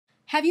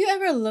Have you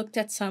ever looked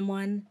at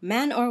someone,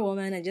 man or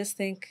woman, and just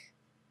think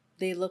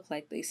they look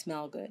like they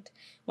smell good?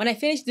 When I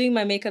finished doing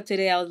my makeup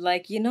today, I was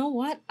like, you know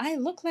what? I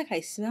look like I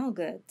smell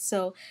good.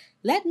 So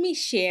let me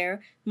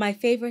share my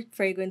favorite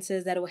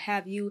fragrances that will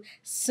have you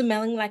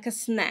smelling like a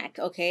snack,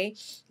 okay?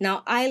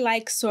 Now, I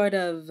like sort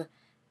of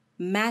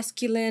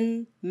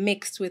masculine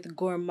mixed with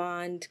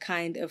gourmand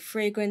kind of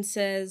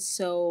fragrances.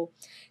 So,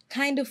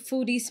 kind of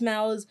foodie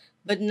smells,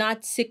 but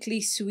not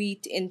sickly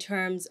sweet in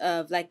terms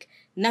of like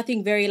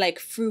nothing very like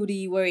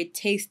fruity where it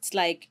tastes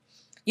like,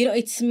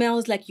 it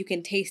smells like you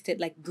can taste it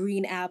like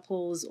green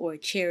apples or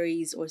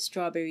cherries or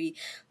strawberry.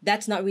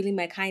 That's not really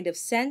my kind of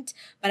scent,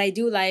 but I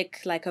do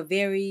like a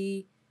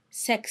very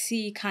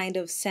sexy kind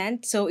of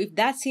scent. So if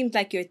that seems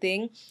like your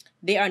thing,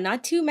 there are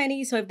not too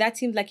many. So if that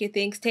seems like your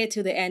thing, stay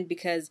to the end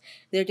because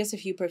there are just a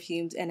few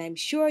perfumes and I'm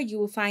sure you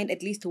will find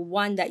at least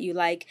one that you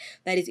like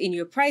that is in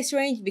your price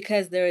range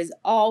because there is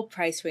all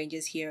price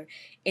ranges here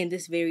in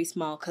this very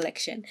small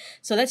collection.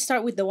 So let's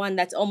start with the one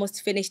that's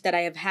almost finished that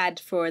I have had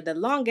for the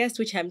longest,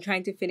 which I'm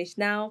trying to finish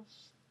now.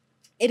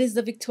 It is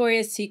the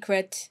Victoria's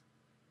Secret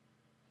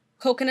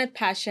Coconut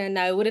Passion.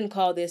 Now, I wouldn't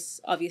call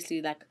this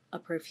obviously like a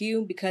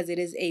perfume because it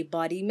is a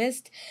body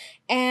mist.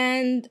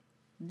 And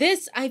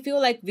this, I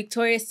feel like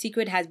Victoria's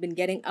Secret has been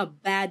getting a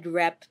bad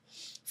rep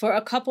for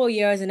a couple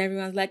years, and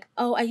everyone's like,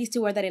 oh, I used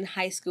to wear that in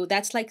high school.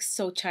 That's like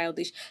so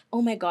childish.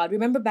 Oh my God.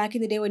 Remember back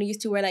in the day when you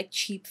used to wear like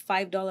cheap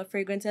 $5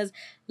 fragrances?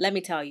 Let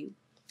me tell you,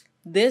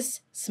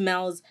 this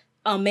smells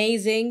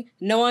amazing.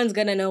 No one's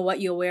gonna know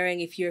what you're wearing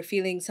if you're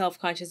feeling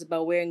self-conscious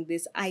about wearing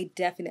this. I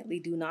definitely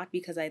do not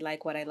because I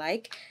like what I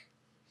like.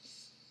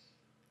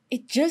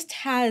 It just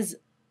has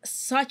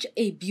such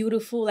a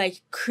beautiful,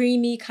 like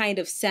creamy kind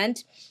of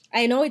scent.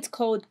 I know it's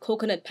called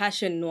Coconut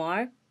Passion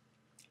Noir,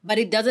 but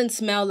it doesn't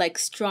smell like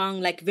strong,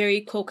 like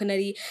very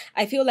coconutty.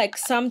 I feel like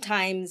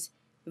sometimes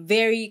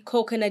very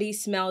coconutty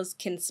smells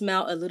can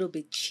smell a little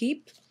bit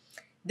cheap.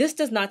 This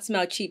does not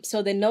smell cheap.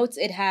 So the notes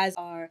it has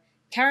are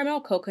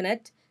caramel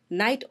coconut,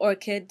 night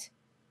orchid.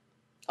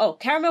 Oh,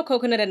 caramel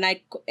coconut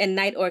and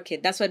night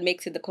orchid. That's what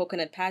makes it the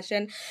coconut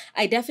passion.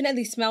 I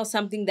definitely smell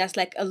something that's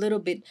like a little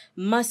bit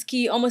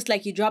musky, almost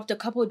like you dropped a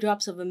couple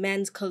drops of a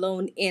man's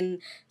cologne in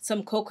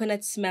some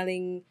coconut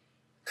smelling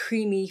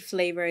creamy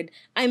flavored.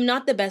 I'm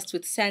not the best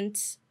with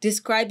scents,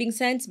 describing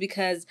scents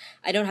because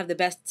I don't have the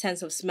best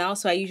sense of smell.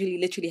 So I usually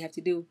literally have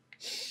to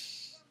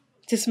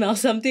smell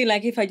something.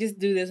 Like if I just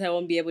do this, I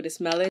won't be able to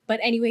smell it. But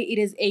anyway, it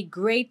is a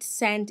great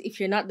scent if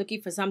you're not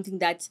looking for something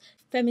that's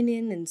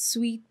feminine and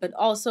sweet, but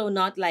also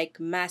not like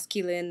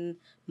masculine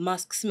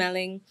musk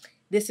smelling.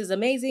 This is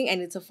amazing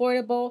and it's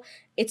affordable.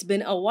 It's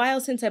been a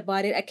while since I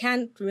bought it. I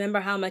can't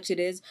remember how much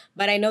it is,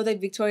 but I know that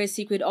Victoria's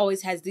Secret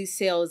always has these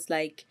sales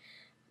like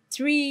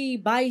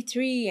buy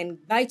three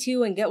and buy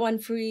two and get one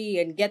free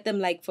and get them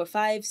like for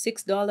 $5,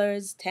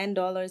 $6,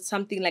 $10,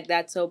 something like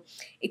that. So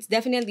it's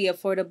definitely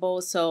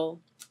affordable. So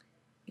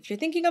if you're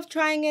thinking of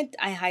trying it,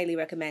 I highly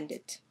recommend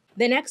it.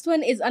 The next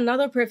one is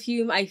another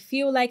perfume I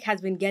feel like has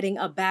been getting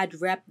a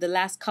bad rep the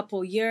last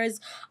couple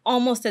years,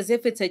 almost as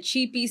if it's a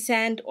cheapy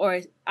scent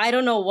or I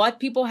don't know what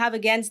people have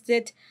against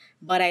it,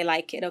 but I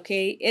like it,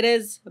 okay? It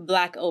is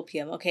Black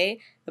Opium, okay?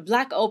 The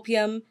Black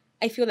Opium,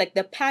 I feel like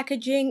the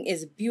packaging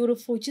is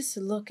beautiful. Just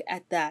look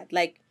at that.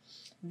 Like,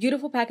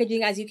 beautiful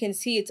packaging. As you can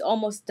see, it's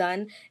almost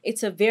done.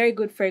 It's a very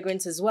good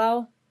fragrance as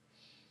well.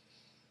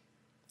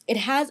 It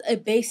has a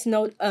base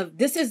note of,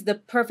 this is the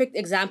perfect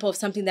example of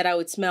something that I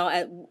would smell,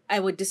 I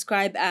would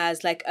describe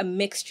as like a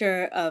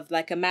mixture of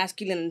like a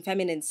masculine and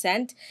feminine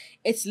scent.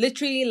 It's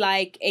literally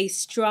like a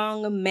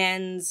strong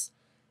men's,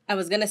 I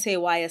was going to say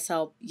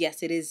YSL.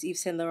 Yes, it is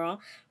Yves Saint Laurent.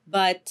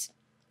 But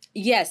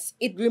yes,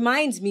 it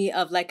reminds me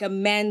of like a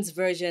men's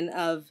version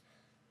of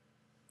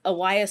a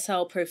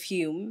YSL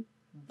perfume,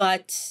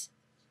 but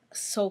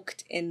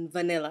soaked in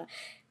vanilla.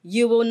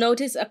 You will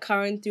notice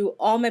occurring through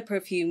all my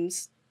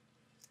perfumes,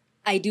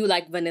 I do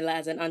like vanilla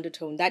as an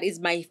undertone. That is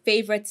my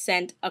favorite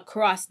scent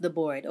across the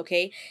board,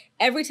 okay?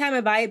 Every time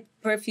I buy a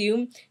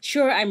perfume,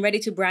 sure, I'm ready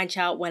to branch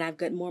out when I've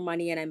got more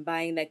money and I'm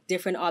buying like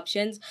different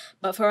options.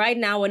 But for right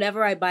now,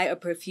 whenever I buy a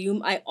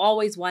perfume, I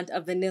always want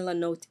a vanilla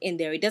note in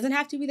there. It doesn't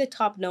have to be the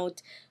top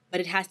note, but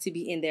it has to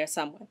be in there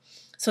somewhere.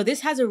 So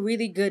this has a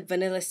really good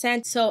vanilla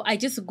scent. So I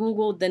just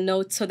Googled the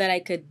notes so that I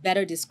could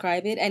better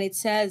describe it. And it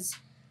says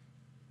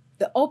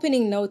the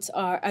opening notes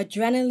are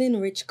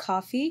adrenaline-rich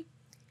coffee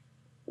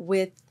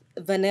with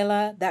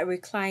vanilla that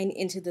recline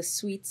into the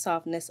sweet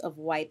softness of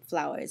white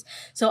flowers.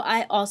 So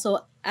I also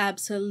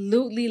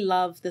absolutely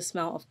love the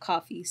smell of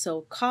coffee.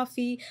 So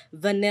coffee,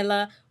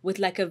 vanilla with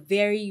like a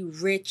very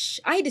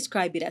rich, I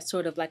describe it as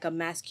sort of like a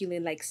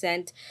masculine like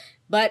scent.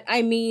 But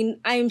I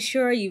mean, I'm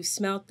sure you've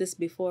smelled this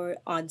before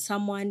on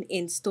someone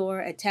in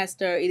store, a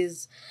tester. It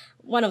is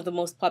one of the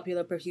most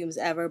popular perfumes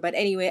ever. But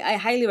anyway, I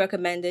highly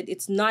recommend it.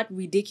 It's not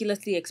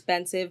ridiculously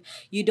expensive.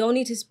 You don't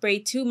need to spray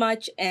too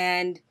much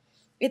and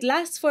it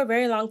lasts for a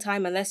very long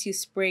time unless you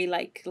spray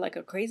like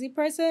a crazy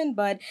person,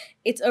 but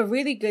it's a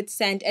really good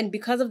scent. And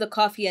because of the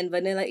coffee and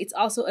vanilla, it's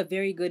also a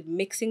very good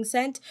mixing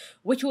scent,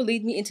 which will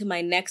lead me into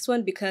my next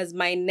one because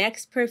my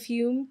next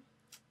perfume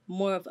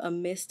more of a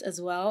mist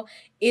as well,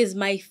 is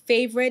my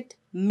favorite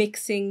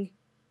mixing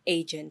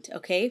agent,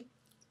 okay?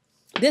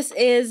 This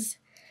is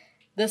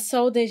the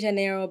Sol de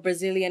Janeiro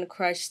Brazilian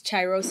Crush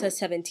Cheirosa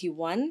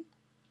 71.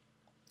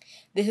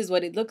 This is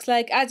what it looks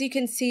like. As you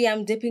can see,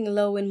 I'm dipping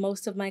low in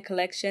most of my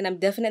collection. I'm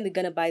definitely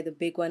going to buy the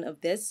big one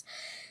of this.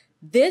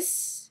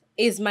 This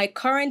is my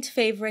current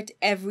favorite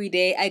every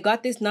day. I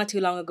got this not too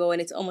long ago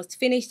and it's almost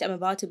finished. I'm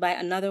about to buy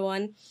another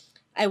one.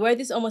 I wear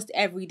this almost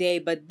every day,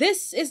 but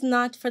this is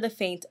not for the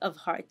faint of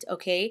heart,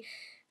 okay?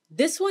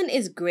 This one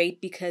is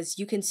great because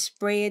you can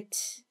spray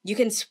it, you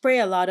can spray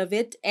a lot of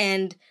it,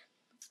 and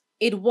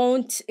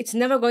it's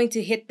never going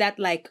to hit that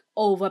like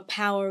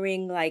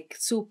overpowering, like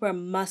super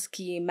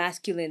musky,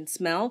 masculine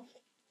smell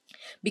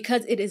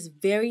because it is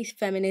very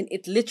feminine.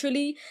 It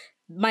literally,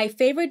 my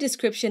favorite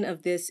description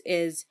of this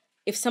is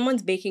if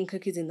someone's baking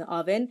cookies in the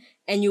oven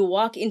and you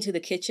walk into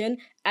the kitchen,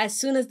 as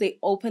soon as they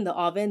open the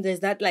oven, there's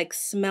that like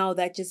smell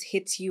that just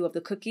hits you of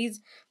the cookies.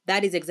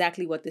 That is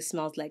exactly what this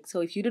smells like. So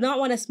if you do not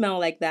want to smell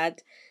like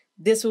that,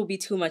 this will be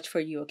too much for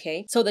you,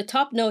 okay? So the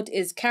top note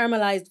is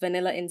caramelized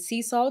vanilla and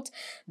sea salt.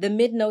 The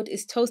mid note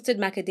is toasted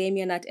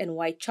macadamia nut and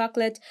white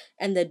chocolate.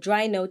 And the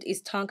dry note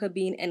is tonka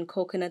bean and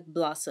coconut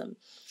blossom.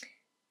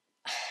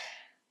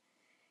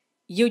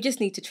 You just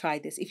need to try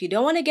this. If you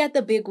don't want to get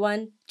the big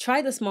one,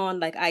 try the small one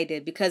like I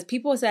did because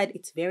people said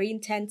it's very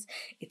intense.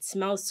 It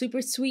smells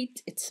super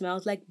sweet. It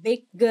smells like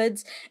baked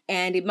goods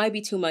and it might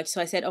be too much.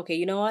 So I said, okay,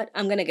 you know what?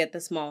 I'm going to get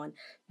the small one.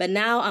 But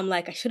now I'm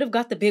like, I should have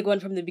got the big one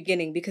from the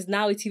beginning because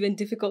now it's even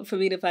difficult for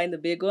me to find the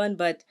big one.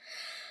 But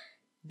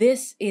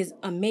this is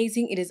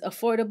amazing. It is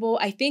affordable.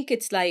 I think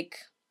it's like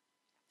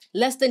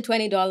less than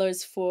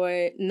 $20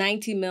 for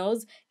 90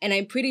 mils. And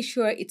I'm pretty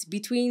sure it's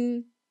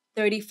between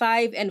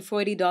 $35 and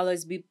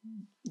 $40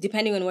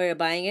 depending on where you're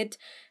buying it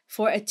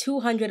for a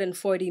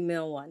 240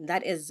 mil one.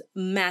 That is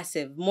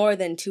massive, more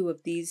than two of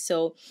these.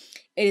 So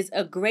it is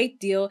a great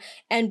deal.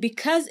 And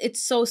because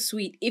it's so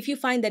sweet, if you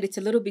find that it's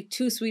a little bit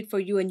too sweet for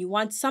you and you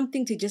want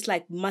something to just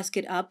like musk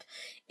it up,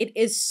 it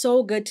is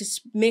so good to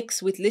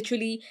mix with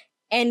literally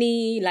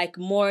any like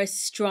more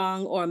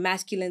strong or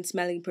masculine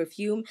smelling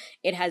perfume.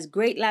 It has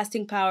great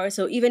lasting power.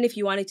 So even if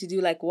you wanted to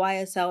do like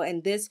YSL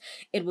and this,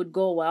 it would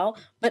go well.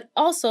 But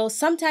also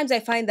sometimes I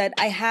find that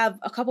I have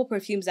a couple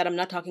perfumes that I'm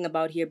not talking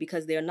about here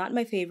because they're not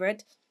my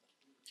favorite.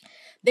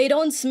 They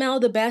don't smell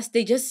the best.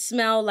 They just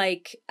smell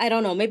like, I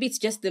don't know, maybe it's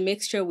just the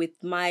mixture with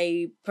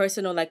my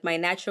personal, like my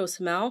natural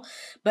smell.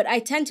 But I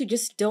tend to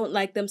just don't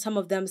like them. Some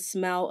of them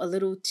smell a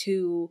little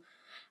too,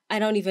 I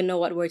don't even know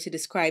what word to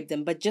describe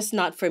them, but just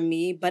not for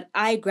me. But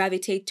I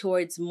gravitate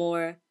towards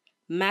more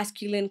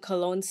masculine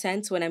cologne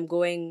scents when I'm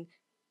going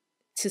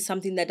to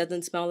something that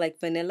doesn't smell like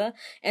vanilla.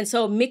 And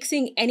so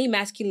mixing any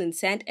masculine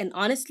scent, and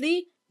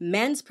honestly,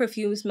 men's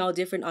perfumes smell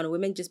different on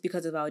women just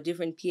because of our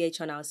different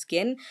pH on our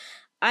skin.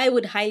 I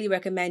would highly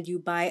recommend you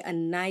buy a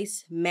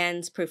nice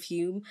men's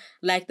perfume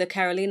like the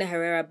Carolina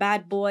Herrera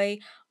Bad Boy,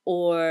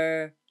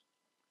 or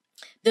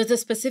there's a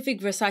specific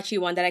Versace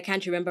one that I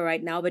can't remember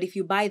right now, but if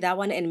you buy that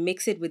one and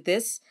mix it with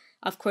this,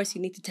 of course,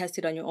 you need to test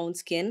it on your own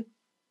skin.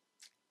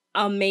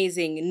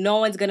 Amazing. No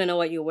one's going to know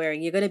what you're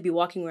wearing. You're going to be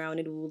walking around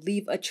and it will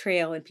leave a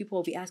trail and people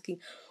will be asking,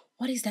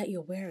 what is that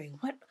you're wearing?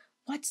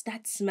 What's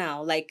that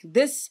smell? Like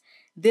this,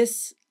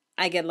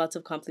 I get lots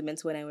of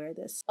compliments when I wear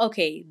this.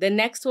 Okay, the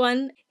next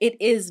one, it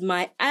is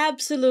my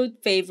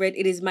absolute favorite.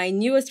 It is my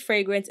newest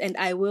fragrance and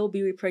I will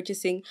be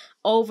repurchasing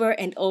over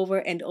and over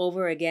and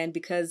over again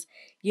because,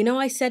 you know,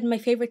 I said my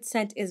favorite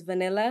scent is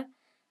vanilla.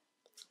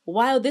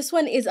 While this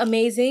one is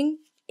amazing,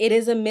 it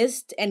is a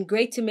mist and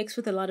great to mix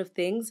with a lot of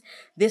things.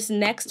 This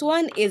next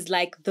one is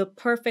like the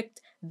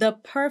perfect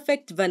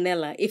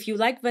vanilla. If you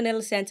like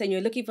vanilla scents and you're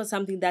looking for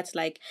something that's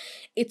like,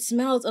 it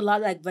smells a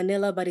lot like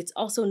vanilla, but it's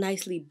also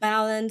nicely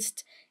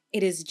balanced.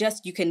 It is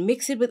just, you can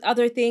mix it with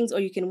other things or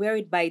you can wear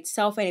it by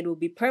itself and it will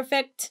be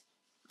perfect.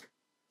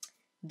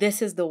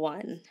 This is the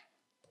one.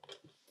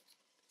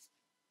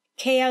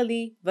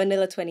 KLE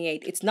Vanilla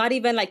 28. It's not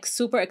even like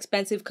super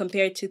expensive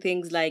compared to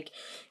things like,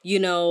 you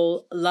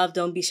know, Love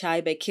Don't Be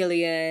Shy by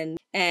Killian.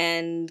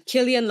 And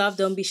Killian Love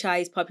Don't Be Shy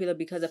is popular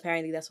because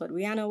apparently that's what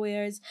Rihanna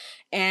wears.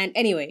 And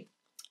anyway,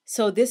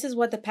 so this is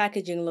what the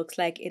packaging looks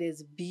like. It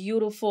is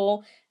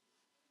beautiful.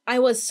 I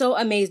was so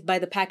amazed by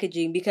the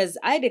packaging because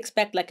I'd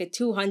expect like a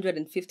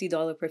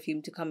 $250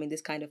 perfume to come in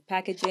this kind of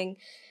packaging.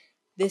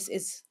 This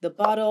is the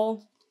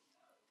bottle.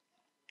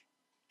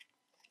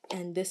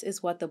 And this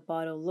is what the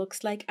bottle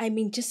looks like. I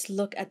mean, just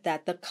look at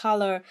that. The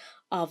color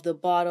of the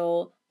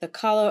bottle, the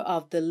color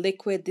of the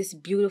liquid, this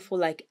beautiful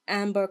like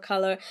amber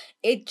color.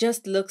 It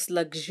just looks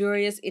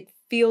luxurious. It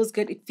feels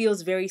good. It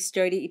feels very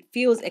sturdy. It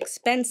feels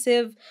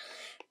expensive.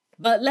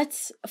 But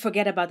let's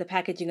forget about the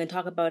packaging and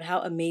talk about how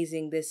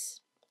amazing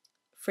this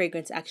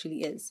fragrance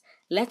actually is.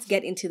 Let's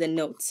get into the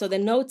notes. So the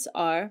notes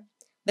are,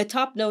 the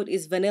top note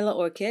is Vanilla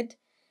Orchid.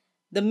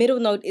 The middle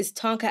note is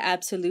Tonka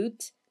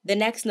Absolute. The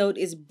next note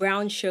is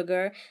brown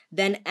sugar,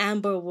 then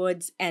amber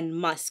woods and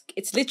musk.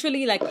 It's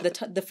literally like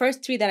the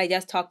first three that I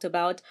just talked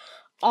about,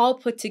 all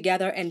put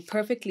together and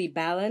perfectly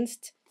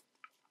balanced.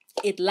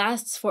 It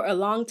lasts for a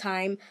long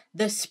time.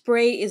 The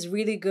spray is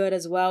really good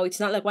as well. It's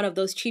not like one of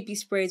those cheapy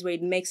sprays where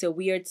it makes a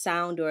weird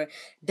sound or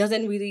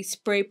doesn't really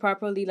spray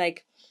properly.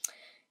 Like,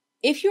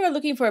 if you are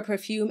looking for a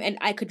perfume and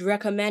I could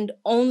recommend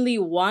only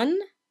one,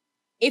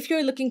 if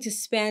you're looking to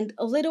spend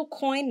a little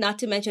coin, not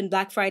to mention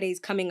Black Friday is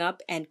coming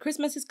up and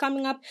Christmas is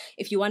coming up,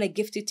 if you want to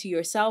gift it to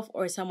yourself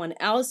or someone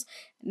else,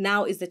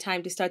 now is the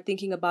time to start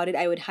thinking about it.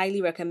 I would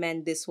highly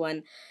recommend this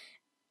one.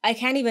 I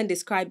can't even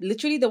describe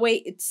literally the way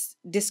it's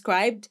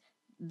described,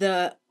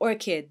 the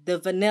orchid, the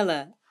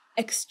vanilla,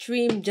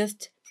 extreme,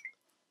 just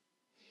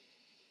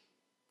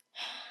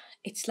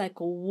it's like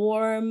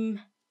warm,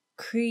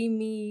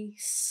 creamy,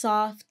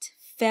 soft,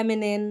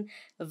 feminine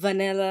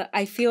vanilla.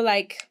 I feel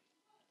like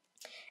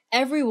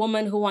every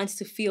woman who wants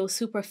to feel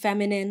super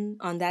feminine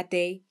on that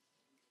day,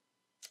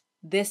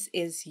 this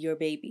is your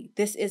baby.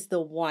 This is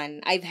the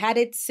one. I've had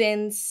it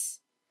since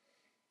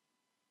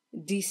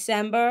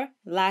December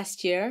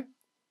last year.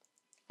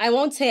 I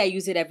won't say I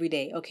use it every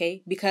day,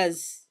 okay?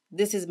 Because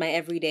this is my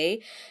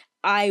everyday.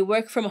 I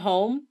work from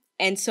home.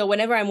 And so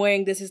whenever I'm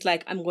wearing this, it's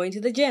like I'm going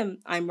to the gym,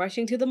 I'm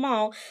rushing to the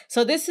mall.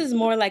 So this is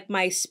more like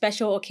my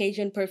special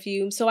occasion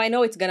perfume. So I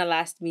know it's gonna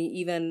last me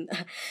even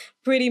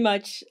pretty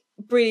much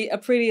a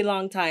pretty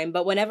long time.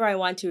 But whenever I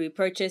want to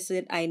repurchase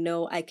it, I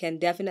know I can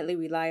definitely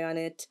rely on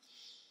it.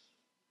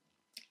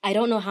 I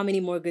don't know how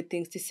many more good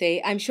things to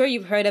say. I'm sure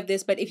you've heard of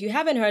this, but if you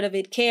haven't heard of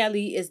it,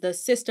 KLE is the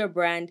sister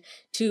brand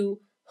to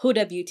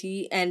Huda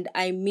Beauty. And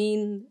I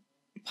mean,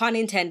 pun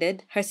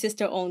intended, her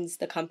sister owns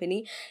the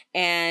company.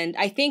 And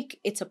I think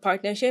it's a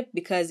partnership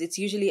because it's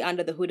usually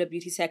under the Huda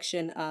Beauty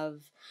section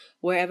of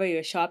wherever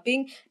you're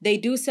shopping. They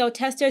do sell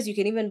testers. You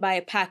can even buy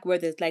a pack where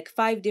there's like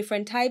 5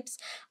 different types.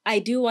 I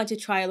do want to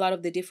try a lot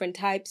of the different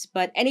types,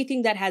 but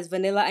anything that has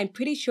vanilla, I'm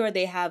pretty sure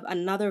they have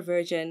another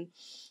version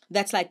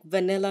that's like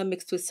vanilla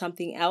mixed with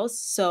something else.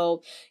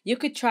 So you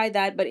could try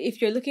that. But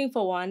if you're looking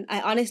for one,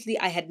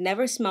 I had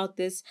never smelled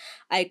this.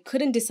 I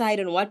couldn't decide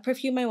on what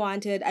perfume I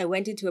wanted. I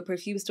went into a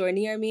perfume store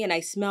near me and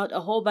I smelled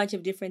a whole bunch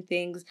of different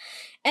things.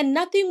 And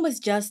nothing was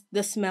just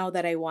the smell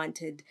that I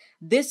wanted.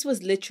 This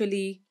was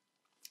literally,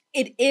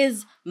 it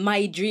is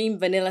my dream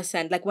vanilla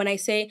scent. Like when I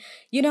say,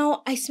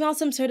 I smell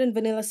some certain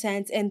vanilla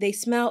scents and they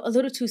smell a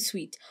little too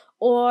sweet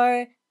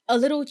or a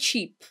little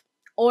cheap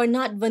or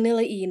not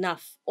vanilla-y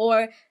enough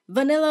or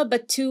vanilla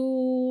but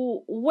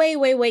too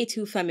way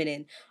too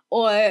feminine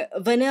or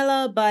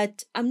vanilla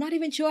but I'm not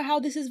even sure how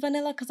this is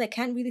vanilla because I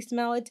can't really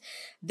smell it.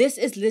 This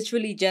is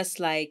literally just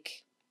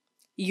like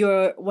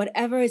your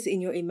whatever is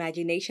in your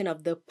imagination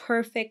of the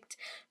perfect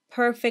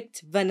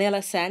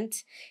vanilla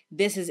scent.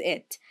 This is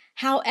it.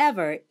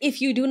 However,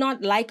 if you do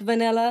not like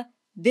vanilla,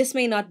 this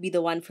may not be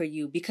the one for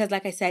you because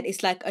like I said,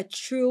 it's like a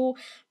true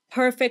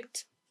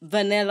perfect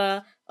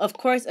vanilla. Of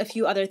course, a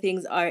few other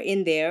things are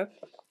in there,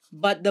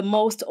 but the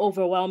most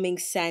overwhelming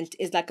scent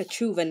is like a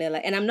true vanilla.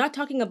 And I'm not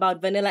talking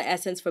about vanilla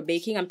essence for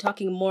baking. I'm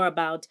talking more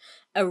about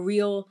a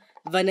real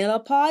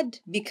vanilla pod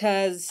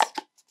because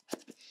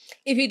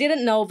if you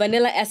didn't know,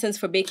 vanilla essence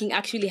for baking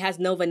actually has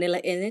no vanilla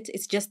in it.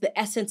 It's just the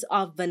essence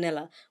of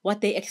vanilla,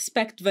 what they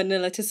expect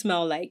vanilla to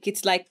smell like.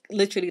 It's like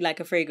literally like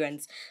a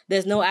fragrance.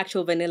 There's no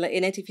actual vanilla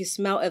in it. If you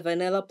smell a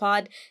vanilla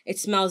pod, it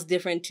smells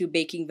different to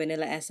baking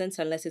vanilla essence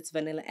unless it's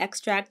vanilla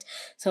extract.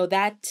 So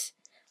that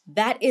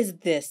is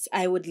this.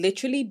 I would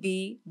literally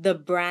be the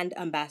brand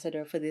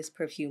ambassador for this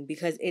perfume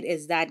because it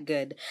is that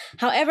good.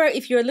 However,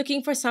 if you're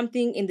looking for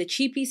something in the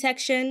cheapy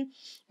section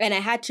and I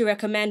had to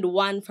recommend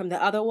one from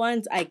the other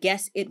ones, I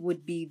guess it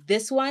would be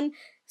this one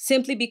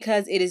simply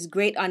because it is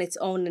great on its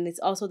own and it's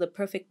also the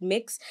perfect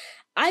mix.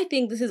 I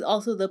think this is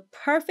also the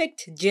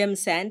perfect gym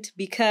scent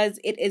because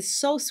it is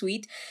so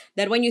sweet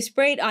that when you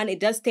spray it on, it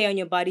does stay on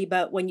your body.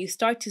 But when you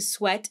start to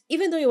sweat,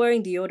 even though you're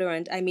wearing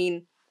deodorant, I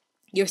mean,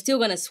 you're still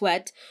going to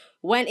sweat.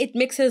 When it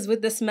mixes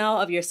with the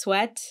smell of your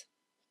sweat,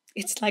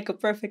 it's like a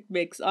perfect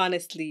mix,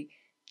 honestly.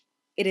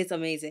 It is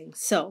amazing.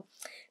 So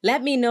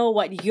let me know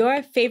what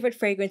your favorite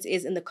fragrance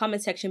is in the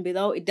comment section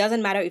below. It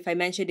doesn't matter if I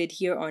mentioned it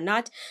here or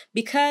not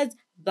because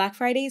Black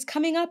Friday is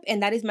coming up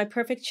and that is my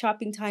perfect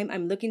shopping time.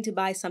 I'm looking to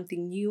buy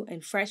something new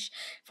and fresh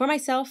for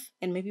myself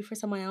and maybe for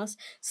someone else.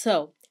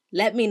 So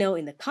let me know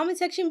in the comment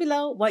section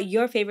below what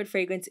your favorite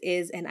fragrance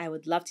is and I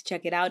would love to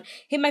check it out.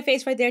 Hit my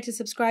face right there to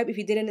subscribe if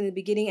you didn't in the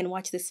beginning and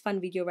watch this fun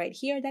video right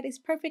here that is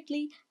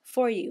perfectly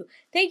for you.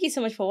 Thank you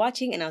so much for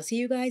watching and I'll see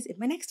you guys in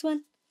my next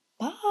one.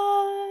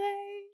 Bye!